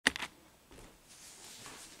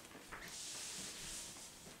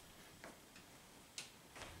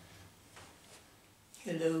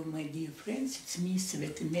Hello, my dear friends, it's me,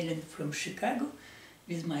 SvetaM from Chicago,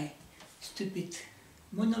 with my stupid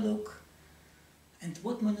monologue. And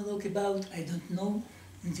what monologue about, I don't know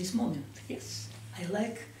in this moment. Yes, I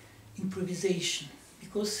like improvisation,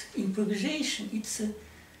 because improvisation, it's a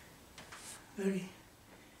very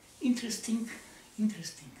interesting.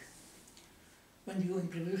 When you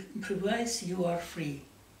improvise, you are free.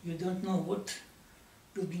 You don't know what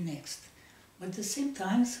will be next. But at the same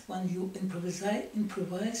time, when you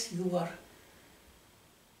improvise, you are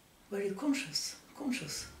very conscious.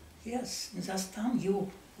 Yes, in that time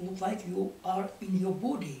you look like you are in your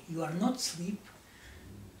body. You are not sleep.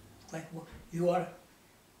 Like you are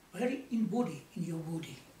very in your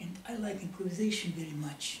body. And I like improvisation very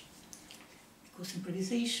much, because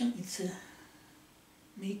improvisation, it's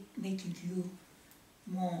making you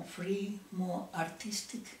more free, more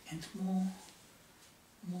artistic, and more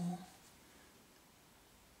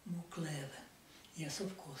clever. Yes,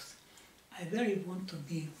 of course. I very want to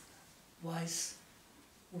be wise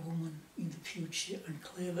woman in the future and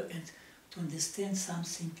clever, and to understand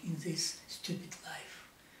something in this stupid life.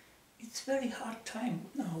 It's very hard time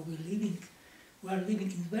now we are living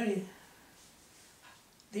in very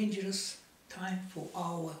dangerous time for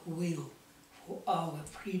our will, for our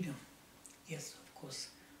freedom. Yes, of course.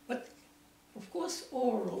 But of course,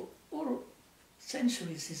 all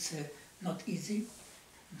centuries is not easy.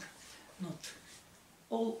 Not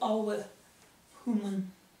all our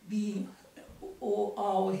human being, all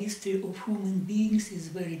our history of human beings is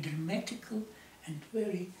very dramatical and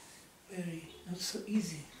very not so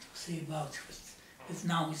easy to say about. But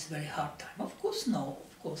now it's very hard time. Of course, no.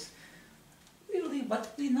 Of course, we live,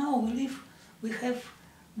 but we have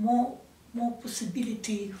more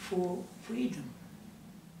possibility for freedom,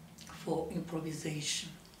 for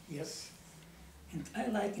improvisation. Yes, and I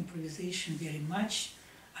like improvisation very much.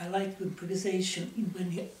 I like improvisation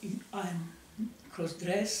when I'm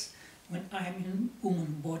cross-dressed, when I'm in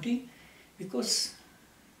woman body, because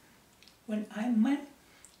when I'm man,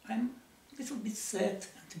 I'm a little bit sad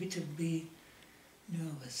and a little bit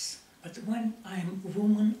nervous. But when I'm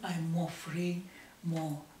woman, I'm more free,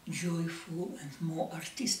 more joyful, and more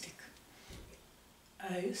artistic.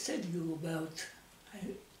 I said you about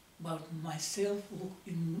myself. Look,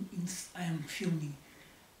 I am filming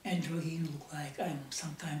androgyne, look like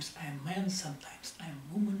sometimes I'm man, sometimes I'm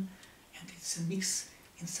woman, and it's a mix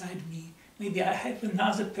inside me. Maybe I have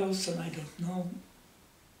another person, I don't know.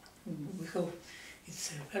 We hope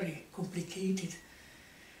it's a very complicated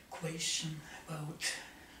question about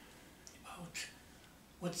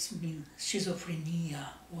what's mean schizophrenia.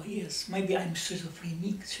 Or yes, maybe I'm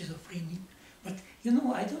schizophrenic, but you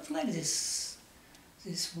know, I don't like this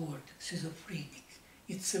word, schizophrenic.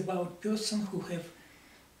 It's about person who have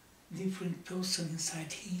different person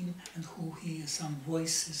inside him, and who hear some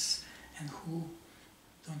voices, and who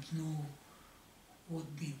don't know what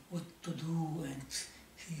to do, and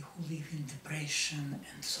who live in depression,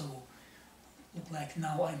 and so look like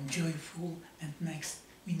now I'm joyful, and next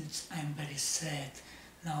minutes I'm very sad.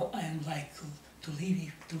 Now I'm like to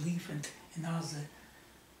live, and another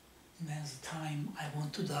time I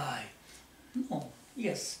want to die. No,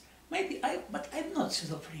 yes, maybe but I'm not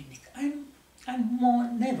schizophrenic. I'm more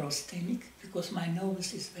neurasthenic, because my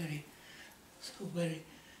nervous is very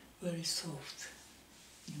soft,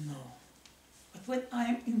 you know. But when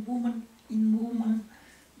I'm in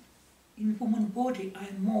woman body,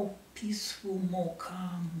 I'm more peaceful, more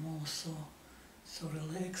calm, more so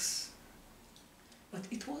relaxed. But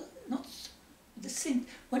it was not the same.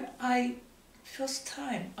 When first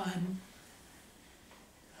time I'm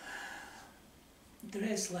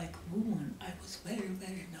dressed like woman, I was very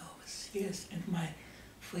nervous, yes, and my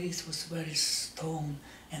face was very stone,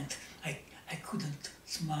 and I couldn't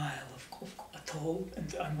smile at all,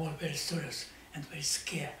 and I'm all very serious and very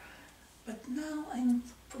scared. But now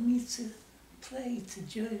for me it's a play, it's a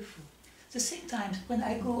joyful. At the same time, when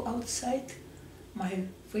I go outside, my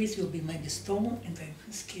face will be maybe stone, and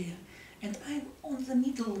I'm scared, and I'm on the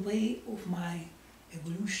middle way of my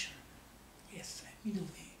evolution. Yes, middle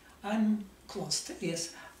way. I'm closer,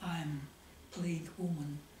 yes, I'm playing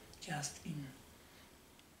woman just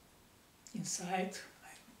inside.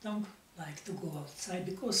 I don't like to go outside,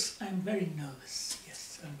 because I'm very nervous.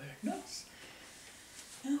 Yes, I'm very nervous.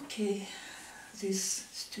 Okay, this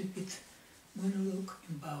stupid monologue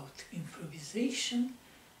about improvisation,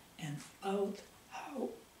 and about how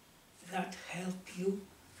that help you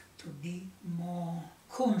to be more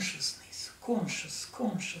conscious,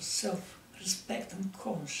 self-respect, and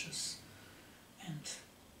conscious,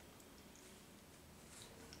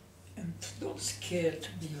 and don't scare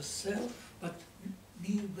to be yourself, but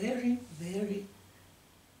be very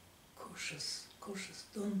cautious, cautious.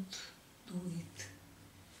 Don't do it.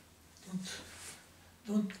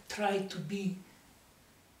 Don't try to be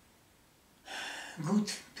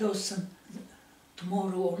good person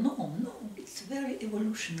tomorrow or no. It's very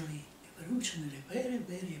evolutionary, very,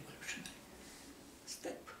 very evolutionary.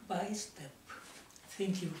 Step by step.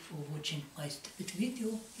 Thank you for watching my stupid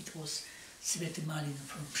video. It was SvetaM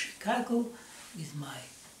from Chicago with my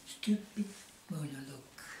stupid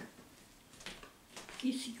monologue.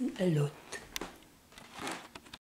 Kiss you a lot.